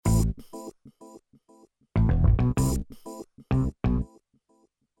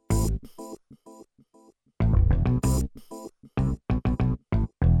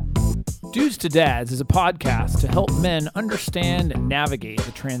Dudes to Dads is a podcast to help men understand and navigate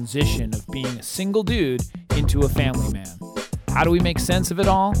the transition of being a single dude into a family man. How do we make sense of it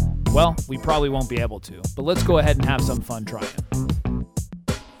all? Well, we probably won't be able to, but let's go ahead and have some fun trying.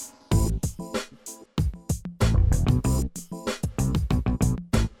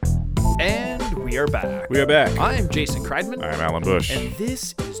 And we are back. We are back. I'm Jason Kreidman. I'm Alan Bush. And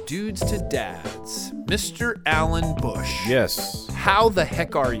this is Dudes to Dads. Mr. Alan Bush. Yes. How the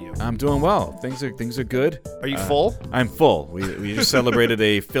heck are you? I'm doing well. Things are good. Are you full? I'm full. We just celebrated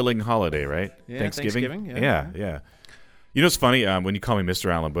a filling holiday, right? Yeah, Thanksgiving. Thanksgiving, Yeah. You know what's funny? When you call me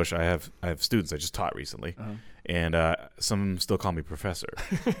Mr. Alan Bush, I have students I just taught recently, and some still call me Professor.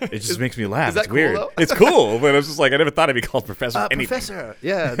 It just makes me laugh. Is that it's cool, weird. though? It's cool, but I was just like, I never thought I'd be called Professor. Anything. Professor.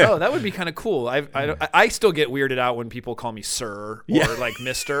 Yeah, no, that would be kind of cool. I still get weirded out when people call me Sir or like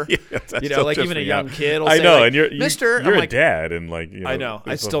Mister. Yeah, that you know, still like trips even a me young out. kid will I say, know, like, and you're Mister. You're I'm a like, dad, and like I know.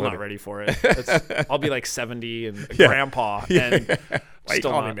 I'm it's so still funny. not ready for it. I'll be like 70 and a grandpa, and Why you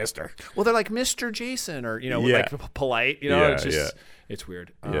still call me not. Mister? Well, they're like Mr. Jason, or Yeah. like polite. You know, Yeah, it's just yeah. it's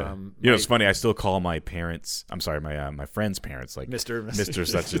weird. Yeah. It's funny. I still call my parents. I'm sorry, my friends' parents, like Mr.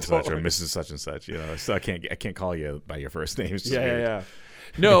 such and such or Mrs. such and such. You know, so I can't call you by your first name. It's just weird. Yeah.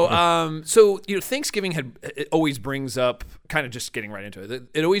 No, so Thanksgiving it always brings up, kind of just getting right into it.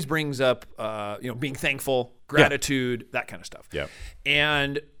 It always brings up, being thankful, gratitude, that kind of stuff. Yeah.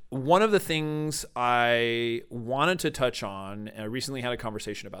 And one of the things I wanted to touch on, and I recently had a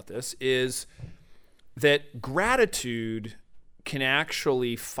conversation about this, is that gratitude can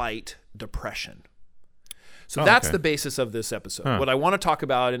actually fight depression. So that's okay. the basis of this episode. What I want to talk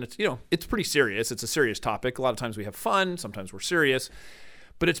about, and it's pretty serious. It's a serious topic. A lot of times we have fun. Sometimes we're serious.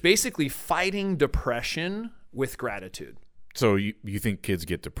 But it's basically fighting depression with gratitude. So you think kids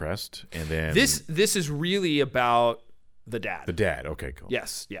get depressed, and then This is really about the dad. the dad? Okay, cool.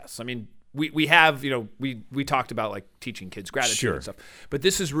 Yes. I mean, we have, we talked about like teaching kids gratitude Sure. and stuff. But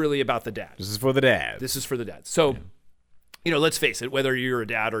this is really about the dad. This is for the dad. This is for the dad. So, let's face it, whether you're a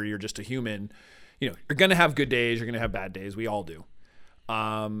dad or you're just a human, you're going to have good days, you're going to have bad days. We all do.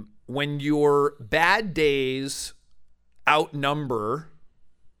 When your bad days outnumber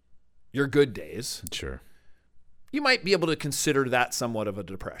your good days, Sure. you might be able to consider that somewhat of a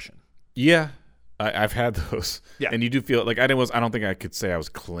depression. Yeah, I've had those. Yeah. And you do feel like I don't think I could say I was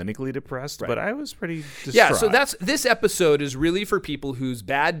clinically depressed, Right. but I was pretty distraught. Yeah, so this episode is really for people whose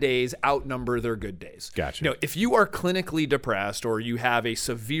bad days outnumber their good days. Gotcha. If you are clinically depressed or you have a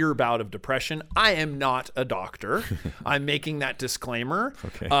severe bout of depression, I am not a doctor. I'm making that disclaimer.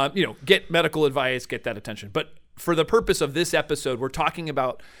 Okay. Get medical advice, get that attention. But for the purpose of this episode, we're talking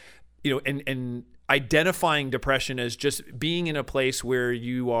about, and identifying depression as just being in a place where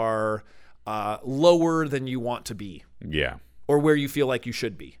you are lower than you want to be, Yeah. or where you feel like you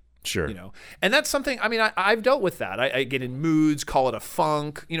should be. Sure. And that's something, I've dealt with that. I get in moods, call it a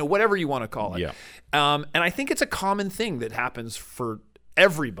funk, whatever you want to call it. Yeah. And I think it's a common thing that happens for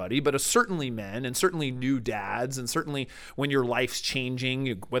everybody, but certainly men, and certainly new dads, and certainly when your life's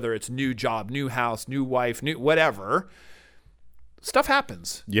changing, whether it's new job, new house, new wife, new whatever, stuff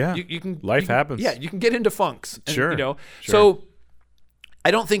happens. Yeah. Life happens. Yeah, you can get into funks. And, Sure. Sure. So I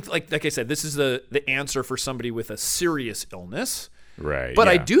don't think, like I said, this is the answer for somebody with a serious illness. Right. But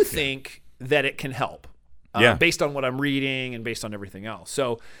I yeah. do think that it can help, based on what I'm reading and based on everything else.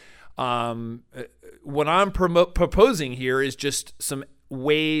 So what I'm proposing here is just some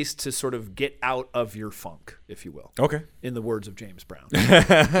ways to sort of get out of your funk, if you will. Okay. In the words of James Brown.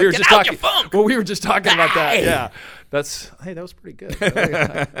 We were just talking. Well, we were just talking about that. Yeah. That was pretty good.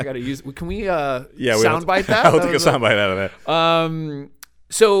 I got to use. Can we soundbite that? I'll take a soundbite out of that.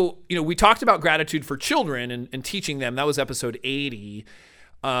 So, we talked about gratitude for children and teaching them. That was episode 80.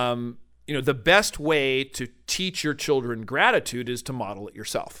 The best way to teach your children gratitude is to model it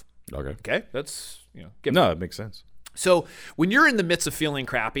yourself. Okay. That's, No, it makes sense. So when you're in the midst of feeling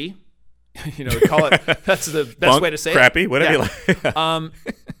crappy, call it, that's the best way to say crappy, it. whatever you like.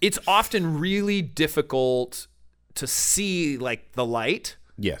 It's often really difficult to see like the light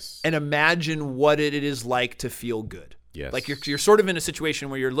Yes. and imagine what it is like to feel good. Yes. Like you're sort of in a situation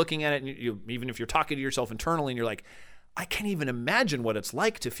where you're looking at it, and even if you're talking to yourself internally, and you're like, I can't even imagine what it's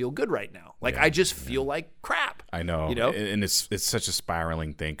like to feel good right now. Like I just feel like crap. I know. And it's such a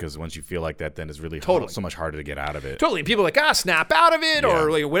spiraling thing, because once you feel like that, then it's really so much harder to get out of it. Totally. And people are like, snap out of it,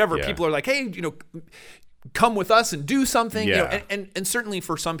 or like whatever. Yeah. People are like, hey, come with us and do something. Yeah. And certainly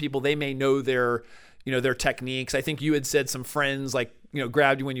for some people, they may know their techniques. I think you had said some friends like,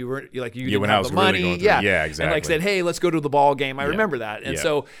 grabbed you when you were like, you didn't when have I was the really money. going through it. Yeah, exactly. And like said, hey, let's go to the ball game. I remember that. And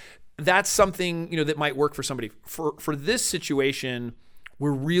so that's something, that might work for somebody. For this situation,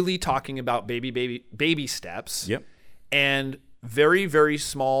 We're really talking about baby steps. Yep. And very, very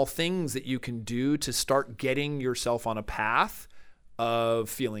small things that you can do to start getting yourself on a path of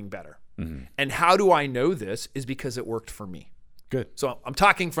feeling better. Mm-hmm. And how do I know this? Is because it worked for me. Good. So I'm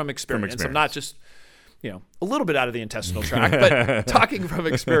talking from experience. I'm not just, a little bit out of the intestinal tract, but talking from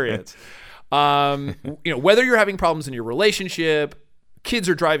experience. Whether you're having problems in your relationship, kids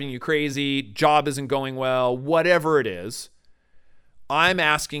are driving you crazy, job isn't going well, whatever it is, I'm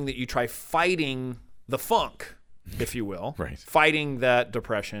asking that you try fighting the funk, if you will, right. Fighting that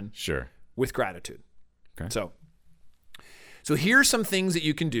depression sure. with gratitude. Okay. So here's some things that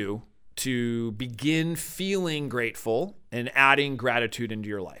you can do to begin feeling grateful and adding gratitude into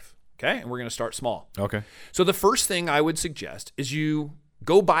your life. Okay. And we're going to start small. Okay. So the first thing I would suggest is you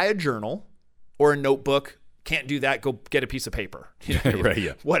go buy a journal or a notebook. Can't do that. Go get a piece of paper. Right.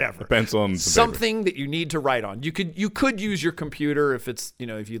 Yeah. Whatever. A pencil and something that you need to write on. You could use your computer if it's,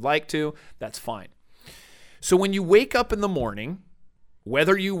 if you'd like to, that's fine. So when you wake up in the morning,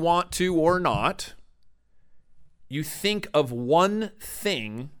 whether you want to or not, you think of one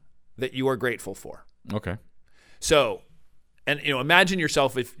thing that you are grateful for. Okay. So, and imagine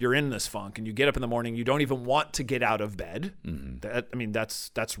yourself if you're in this funk and you get up in the morning, you don't even want to get out of bed. Mm-hmm.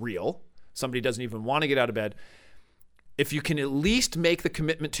 That's real. Somebody doesn't even want to get out of bed. If you can at least make the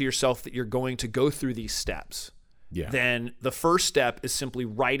commitment to yourself that you're going to go through these steps, then the first step is simply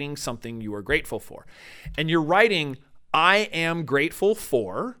writing something you are grateful for. And you're writing, I am grateful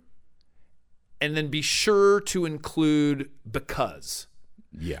for, and then be sure to include because.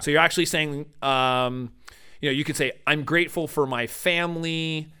 Yeah. So you're actually saying, you could say, I'm grateful for my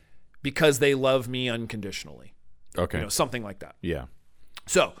family because they love me unconditionally. Okay. Something like that. Yeah.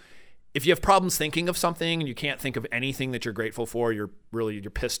 So if you have problems thinking of something and you can't think of anything that you're grateful for, you're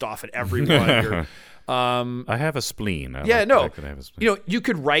pissed off at everyone. I have a spleen. I have a spleen. You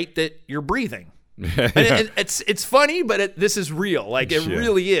could write that you're breathing. And it's funny, but this is real. Like it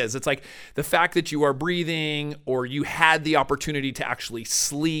really is. It's like the fact that you are breathing, or you had the opportunity to actually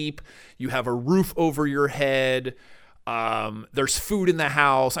sleep. You have a roof over your head. There's food in the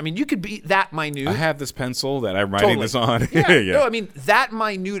house. You could be that minute. I have this pencil that I'm writing this on. Yeah. No, that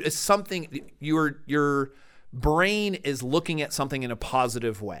minute is something your brain is looking at something in a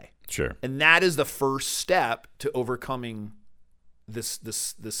positive way. Sure. And that is the first step to overcoming this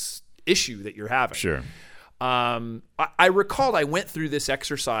issue that you're having. Sure. I recalled I went through this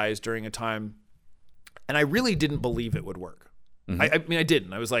exercise during a time, and I really didn't believe it would work. Mm-hmm. I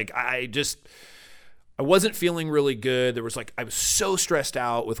didn't. I was like, I wasn't feeling really good. I was so stressed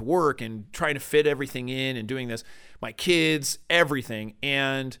out with work and trying to fit everything in and doing this, my kids, everything.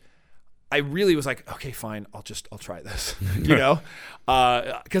 And I really was like, okay, fine. I'll try this,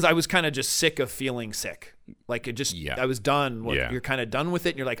 because I was kind of just sick of feeling sick. Like I was done. You're kind of done with it.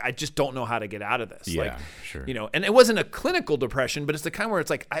 And you're like, I just don't know how to get out of this. Yeah, sure. And it wasn't a clinical depression, but it's the kind where it's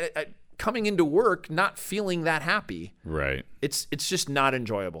like, I coming into work, not feeling that happy. Right. It's just not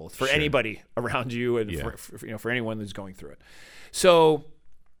enjoyable for anybody around you and for anyone who's going through it. So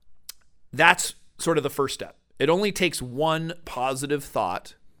that's sort of the first step. It only takes one positive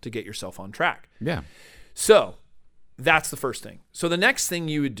thought to get yourself on track. Yeah. So that's the first thing. So the next thing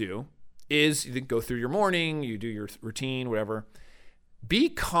you would do is you go through your morning, you do your routine, whatever. Be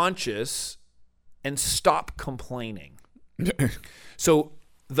conscious and stop complaining. So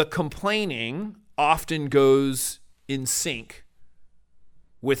the complaining often goes in sync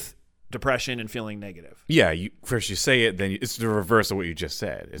with depression and feeling negative. Yeah, first you say it, then it's the reverse of what you just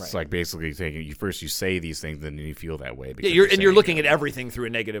said. It's like basically taking you first. You say these things, then you feel that way. You're looking at everything through a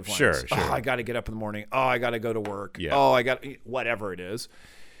negative lens. Sure. Oh, I got to get up in the morning. Oh, I got to go to work. Yeah. Oh, I got whatever it is.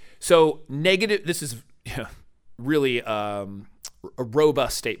 So negative. This is really a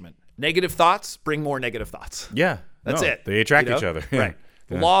robust statement. Negative thoughts bring more negative thoughts. Yeah, that's it. They attract each other. Right.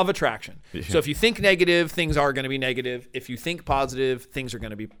 The law of attraction. Yeah. So if you think negative, things are going to be negative. If you think positive, things are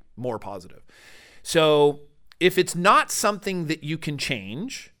going to be more positive. So if it's not something that you can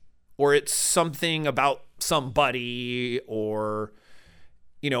change, or it's something about somebody, or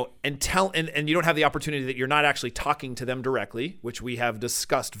and you don't have the opportunity that you're not actually talking to them directly, which we have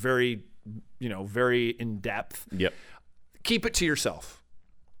discussed very in depth. Yep. Keep it to yourself.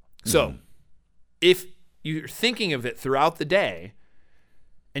 So if you're thinking of it throughout the day,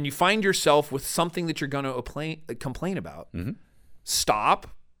 and you find yourself with something that you're going to complain about, stop,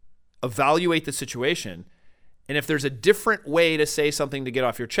 evaluate the situation, and if there's a different way to say something to get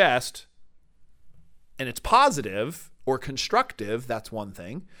off your chest, and it's positive or constructive, that's one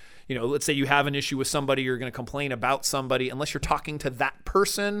thing. Let's say you have an issue with somebody, you're going to complain about somebody. Unless you're talking to that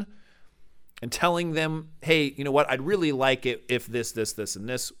person, and telling them, hey, you know what? I'd really like it if this, and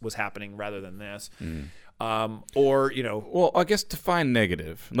this was happening rather than this. Or, you know. Well, I guess define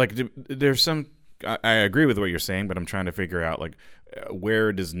negative. Like, there's some. I agree with what you're saying, but I'm trying to figure out like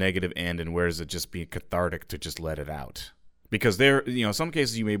where does negative end and where does it just be cathartic to just let it out? Because there, you know, some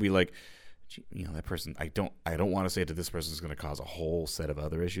cases you may be like, you know, that person, I don't want to say that this person is going to cause a whole set of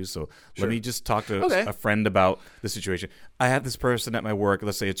other issues. So let me just talk to a friend about the situation. I have this person at my work,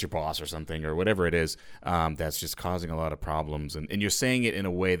 let's say it's your boss or something or whatever it is, that's just causing a lot of problems. And you're saying it in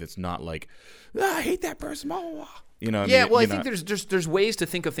a way that's not like, I hate that person, blah, blah, blah. You know, yeah. Well, I think there's ways to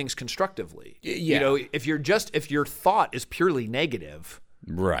think of things constructively. Yeah. You know, if your thought is purely negative,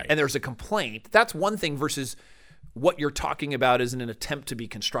 right, and there's a complaint, that's one thing versus what you're talking about is in an attempt to be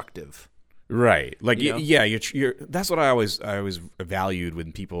constructive. Right. Like, you know? yeah, you're that's what I always valued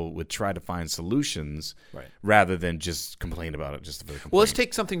when people would try to find solutions rather than just complain about it. Just for the complaint. Well, let's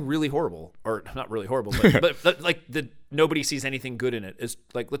take something really horrible, or not really horrible, but like nobody sees anything good in it. Is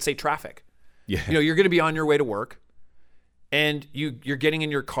like, let's say traffic. Yeah. You know, you're going to be on your way to work, and you're getting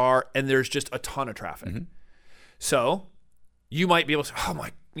in your car, and there's just a ton of traffic. Mm-hmm. So you might be able to say, oh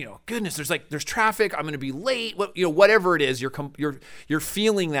my, you know, goodness, there's traffic. I'm going to be late. Whatever it is, you're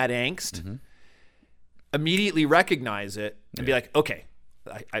feeling that angst. Mm-hmm. Immediately recognize it and be like, okay,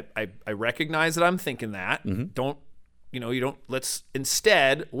 I recognize that I'm thinking that. Mm-hmm.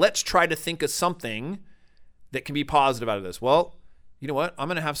 Let's try to think of something that can be positive out of this. Well, you know what? I'm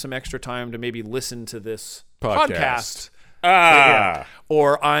going to have some extra time to maybe listen to this podcast.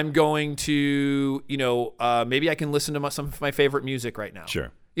 Or I'm going to, you know, maybe I can listen to some of my favorite music right now.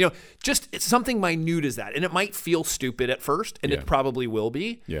 Sure. You know, just it's something minute as that. And it might feel stupid at first, and it probably will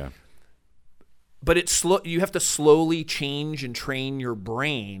be. Yeah. But you have to slowly change and train your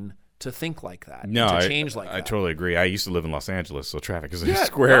brain to think like that. To change like that. I totally agree. I used to live in Los Angeles, so traffic is a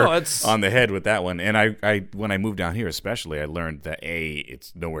square on the head with that one. And I when I moved down here especially, I learned that A,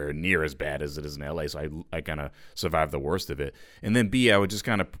 it's nowhere near as bad as it is in LA, so I kind of survived the worst of it. And then B, I would just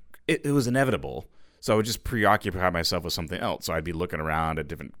kind of, it was inevitable. So I would just preoccupy myself with something else. So I'd be looking around at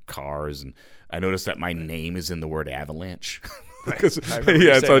different cars, and I noticed that my name is in the word avalanche. I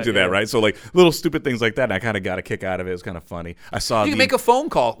told you that, right? So like little stupid things like that, and I kind of got a kick out of it. It was kind of funny. I saw you can make a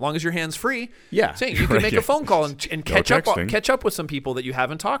phone call as long as your hand's free. Yeah, you can make a phone call and catch up with some people that you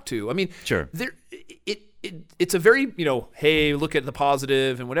haven't talked to. I mean, sure. It's a very, you know, hey, look at the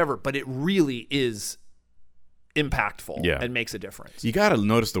positive and whatever, but it really is impactful and makes a difference. You got to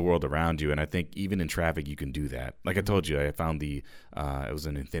notice the world around you, and I think even in traffic you can do that. Like I told you, I found it was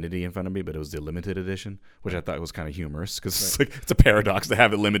an Infiniti in front of me, but it was the limited edition, which I thought was kind of humorous because it's a paradox to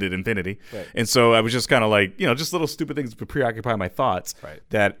have a limited Infiniti. Right. And so I was just kind of like, you know, just little stupid things to preoccupy my thoughts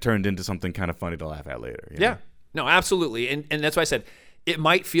that turned into something kind of funny to laugh at later. You know? No, absolutely. And that's why I said it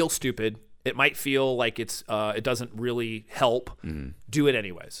might feel stupid. It might feel like it doesn't really help. Mm-hmm. Do it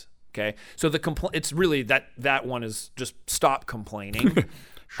anyways. Okay, so it's really that one is just stop complaining.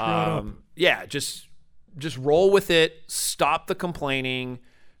 Shut up. Yeah, just roll with it. Stop the complaining.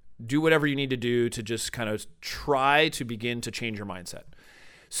 Do whatever you need to do to just kind of try to begin to change your mindset.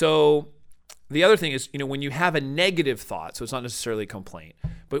 So the other thing is, you know, when you have a negative thought, so it's not necessarily a complaint,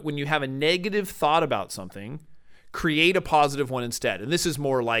 but when you have a negative thought about something, create a positive one instead. And this is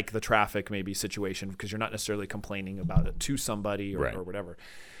more like the traffic maybe situation because you're not necessarily complaining about it to somebody or whatever.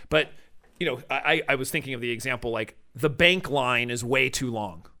 But, you know, I was thinking of the example like the bank line is way too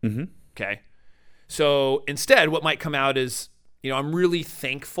long. Mm-hmm. Okay. So instead, what might come out is, you know, I'm really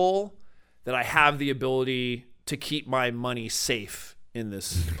thankful that I have the ability to keep my money safe in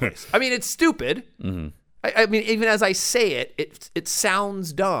this place. I mean, it's stupid. Mm-hmm. I mean, even as I say it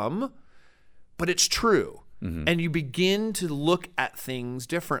sounds dumb, but it's true. Mm-hmm. And you begin to look at things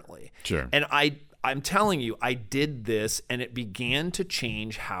differently. Sure. And I'm telling you, I did this and it began to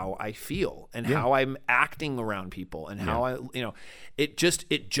change how I feel and how I'm acting around people and how I, you know, it just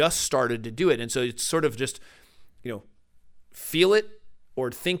started to do it. And so it's sort of just, you know, feel it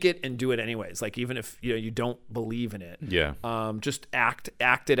or think it and do it anyways. Like even if, you know, you don't believe in it, just act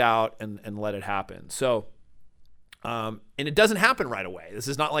it out and let it happen. So, and it doesn't happen right away. This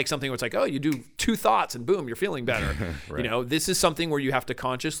is not like something where it's like, oh, you do 2 thoughts and boom, you're feeling better. Right. You know, this is something where you have to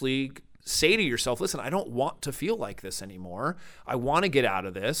consciously say to yourself, listen, I don't want to feel like this anymore. I want to get out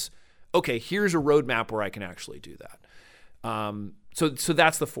of this. Okay, here's a roadmap where I can actually do that. So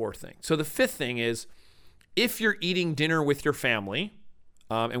that's the 4th thing. So the 5th thing is if you're eating dinner with your family,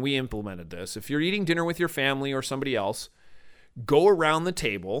 and we implemented this, if you're eating dinner with your family or somebody else, go around the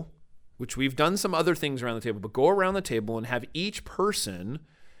table, which we've done some other things around the table, but go around the table and have each person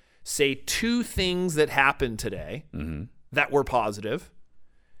say 2 things that happened today that were positive.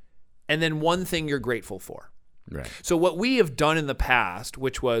 and then one thing you're grateful for. Right. So what we have done in the past,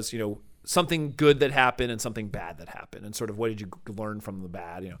 which was, something good that happened and something bad that happened, and sort of what did you learn from the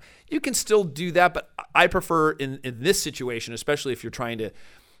bad? You can still do that, but I prefer in this situation, especially if you're trying to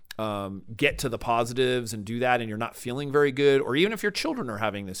get to the positives and do that and you're not feeling very good, or even if your children are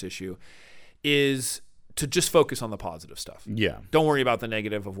having this issue, is to just focus on the positive stuff. Yeah. Don't worry about the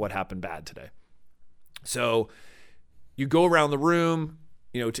negative of what happened bad today. So you go around the room,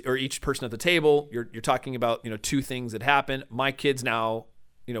 or each person at the table, you're talking about, two things that happened. My kids now,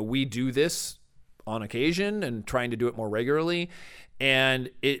 we do this on occasion and trying to do it more regularly, and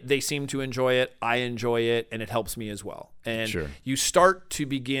they seem to enjoy it. I enjoy it, and it helps me as well. And Sure. You start to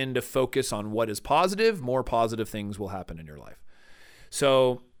begin to focus on what is positive. More positive things will happen in your life.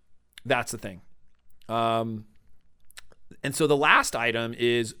 So that's the thing. And so the last item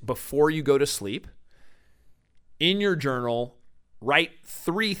is, before you go to sleep, in your journal, write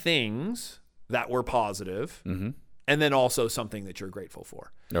 3 things that were positive, and then also something that you're grateful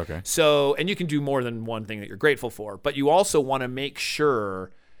for. Okay. So, and you can do more than one thing that you're grateful for, but you also want to make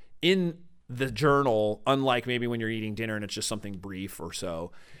sure in the journal, unlike maybe when you're eating dinner and it's just something brief or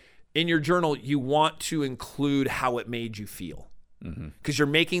so, in your journal, you want to include how it made you feel. Because you're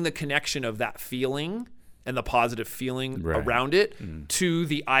making the connection of that feeling and the positive feeling around it to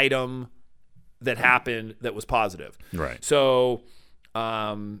the item that happened that was positive. Right. So,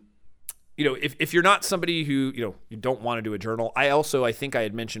 if you're not somebody who, you don't want to do a journal, I think I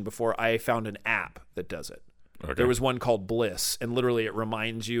had mentioned before, I found an app that does it. Okay. There was one called Bliss, and literally it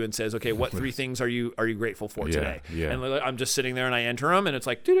reminds you and says, okay, what 3 things are you grateful for today? Yeah. And I'm just sitting there and I enter them, and it's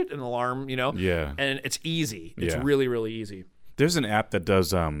like, an alarm, Yeah. and it's easy. It's Yeah. really, really easy. There's an app that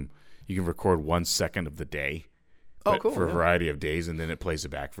does you can record 1 second of the day. Oh, cool. For a variety of days, and then it plays it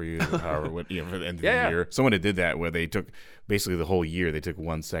back for you, for the end of the Yeah. year. Someone that did that, where they took basically the whole year. They took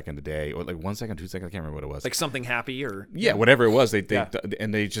 1 second a day, or like 1 second, 2 seconds. I can't remember what it was. Like something happy or Whatever it was.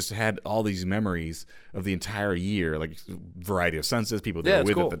 And they just had all these memories of the entire year, like variety of senses, people they were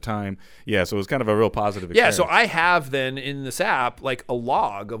with at the time. Yeah, so it was kind of a real positive experience. Yeah, so I have then in this app like a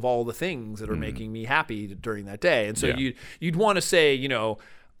log of all the things that are making me happy during that day, and so you'd want to say,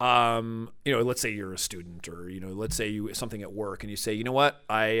 let's say you're a student, or let's say something at work, and you say, you know what,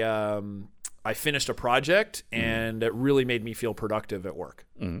 I finished a project and it really made me feel productive at work.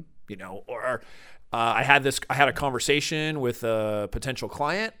 Or I had a conversation with a potential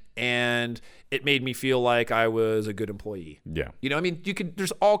client and it made me feel like I was a good employee. Yeah.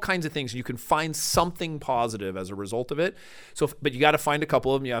 There's all kinds of things. You can find something positive as a result of it. But you got to find a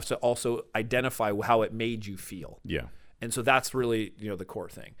couple of them. You have to also identify how it made you feel. Yeah. And so that's really, the core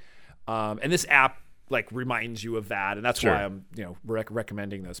thing. And this app reminds you of that, and that's why I'm,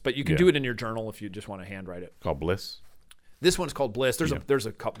 recommending this. But you can do it in your journal if you just want to handwrite it. Called Bliss. This one's called Bliss. There's a couple. There's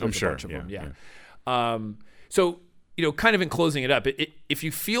a bunch of them. Yeah. So kind of in closing it up, if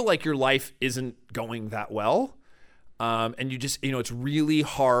you feel like your life isn't going that well, and you just it's really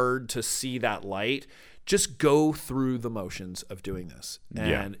hard to see that light, just go through the motions of doing this.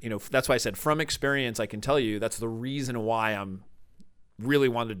 And, that's why I said from experience, I can tell you that's the reason why I'm really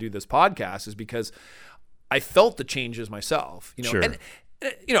wanted to do this podcast, is because I felt the changes myself, Sure. And,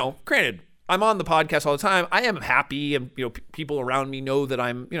 granted, I'm on the podcast all the time. I am happy, and, people around me know that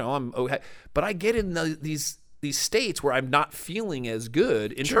I'm okay, but I get in these states where I'm not feeling as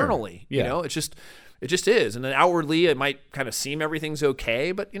good internally, Sure. Yeah. It just is. And then outwardly, it might kind of seem everything's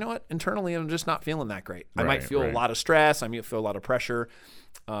okay, but you know what? Internally, I'm just not feeling that great. I might feel a lot of stress. I might feel a lot of pressure,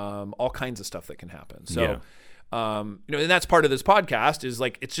 all kinds of stuff that can happen. So, and that's part of this podcast is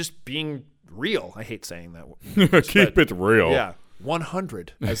it's just being real. I hate saying that. Keep it real. Yeah.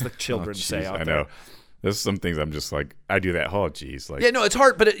 100, as the children say out there. I know. There's some things I'm just like, I do that. Oh, geez. It's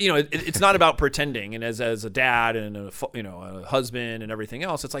hard, but it's not about pretending. And as a dad and a husband and everything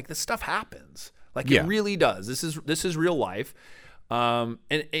else, it's like this stuff happens. It really does. This is real life. And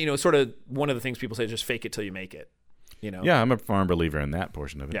sort of one of the things people say is just fake it till you make it. Yeah, I'm a firm believer in that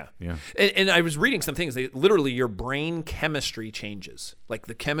portion of it. Yeah. And I was reading some things. Literally, your brain chemistry changes. Like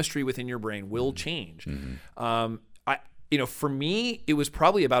the chemistry within your brain will change. Mm-hmm. For me, it was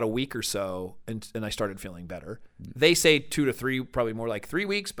probably about a week or so, and I started feeling better. They say 2 to 3, probably more like 3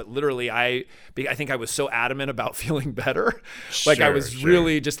 weeks, but literally, I think I was so adamant about feeling better, I was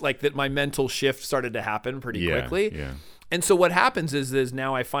really just that. My mental shift started to happen pretty quickly. Yeah. And so what happens is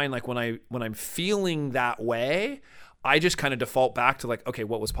now I find when I'm feeling that way, I just kind of default back to okay,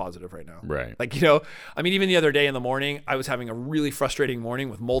 what was positive right now? Right. Even the other day in the morning, I was having a really frustrating morning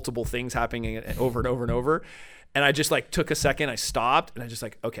with multiple things happening over and over and over. And I just took a second, I stopped, and I just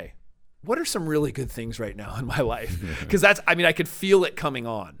okay, what are some really good things right now in my life? Because I could feel it coming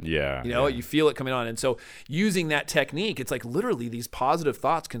on. Yeah. You feel it coming on. And so using that technique, it's like literally these positive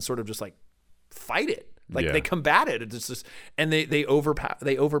thoughts can sort of just like fight it. Like they combat it. It's just, and they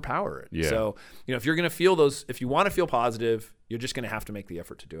overpower it. Yeah. So, if you're going to feel those, if you want to feel positive, you're just going to have to make the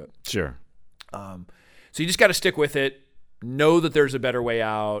effort to do it. Sure. So you just got to stick with it. Know that there's a better way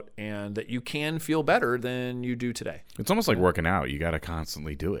out and that you can feel better than you do today. It's almost like working out. You got to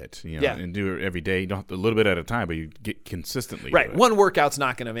constantly do it, and do it every day. You don't have to, a little bit at a time, but you get consistently. Right. One workout's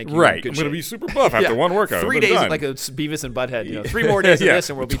not going to make you right. in good I'm shape. going to be super buff after one workout. 3 days like a Beavis and Butthead. 3 more days of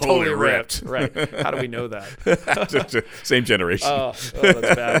this and we'll be totally ripped. Right. How do we know that? Same generation. Oh,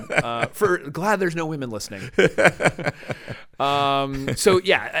 that's bad. Glad there's no women listening. So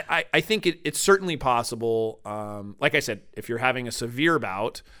yeah, I think it's certainly possible. Like I said, if you're having a severe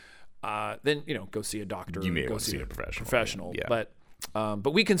bout, then go see a doctor. You may go want to see a professional. Yeah.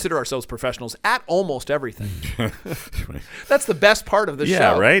 But we consider ourselves professionals at almost everything. That's the best part of the show.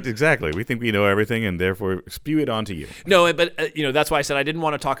 Yeah, right. Exactly. We think we know everything, and therefore spew it onto you. No, but that's why I said I didn't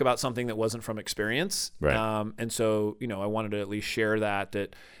want to talk about something that wasn't from experience. Right. And so I wanted to at least share that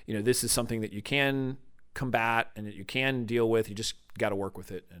this is something that you can combat and that you can deal with. You just got to work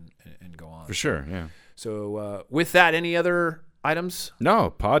with it and go on. For sure. Yeah. So with that, any other items?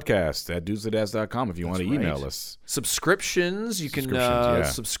 No, podcast at dudesadads.com if you want to email us. Subscriptions. You can yeah.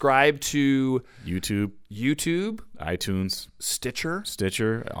 subscribe to YouTube, iTunes, Stitcher.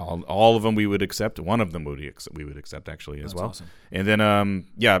 All of them we would accept. One of them we would accept actually as well. Awesome. And then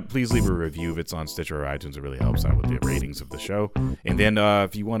please leave a review if it's on Stitcher or iTunes. It really helps out with the ratings of the show. And then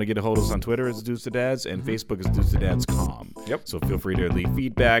if you want to get a hold of us on Twitter, it's Dudes to Dads, and Facebook is dudesadads.com. Yep. So feel free to leave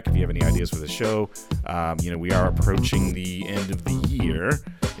feedback if you have any ideas for the show. We are approaching the end of the year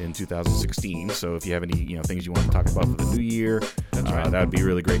in 2016. So if you have any things you want to talk about for the new year, that would be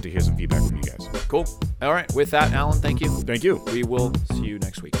really great to hear some feedback from you guys. Cool. All right. With that, Alan, thank you. Thank you. We will see you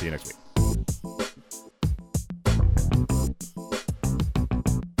next week. See you next week.